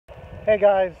Hey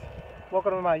guys,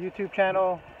 welcome to my YouTube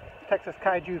channel, Texas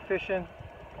Kaiju Fishing.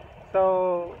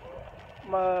 So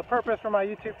my purpose for my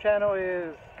YouTube channel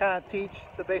is kind of teach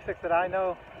the basics that I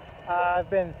know. I've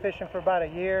been fishing for about a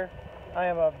year. I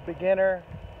am a beginner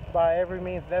by every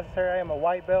means necessary. I am a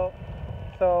white belt.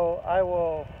 So I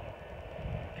will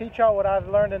teach y'all what I've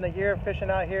learned in a year fishing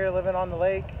out here, living on the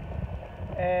lake,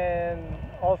 and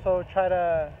also try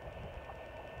to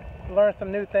learn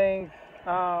some new things.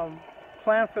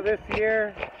 Plan for this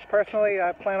year, personally,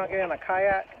 I plan on getting a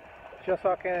kayak just so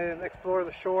I can explore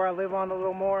the shore I live on a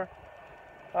little more.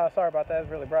 Sorry about that, it's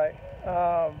really bright.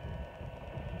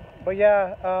 But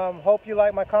yeah, hope you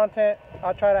like my content.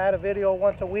 I'll try to add a video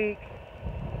once a week.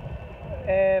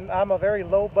 And I'm a very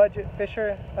low budget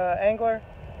fisher, angler,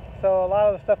 so a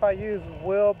lot of the stuff I use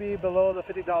will be below the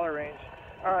 $50 range.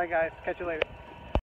 Alright guys, catch you later.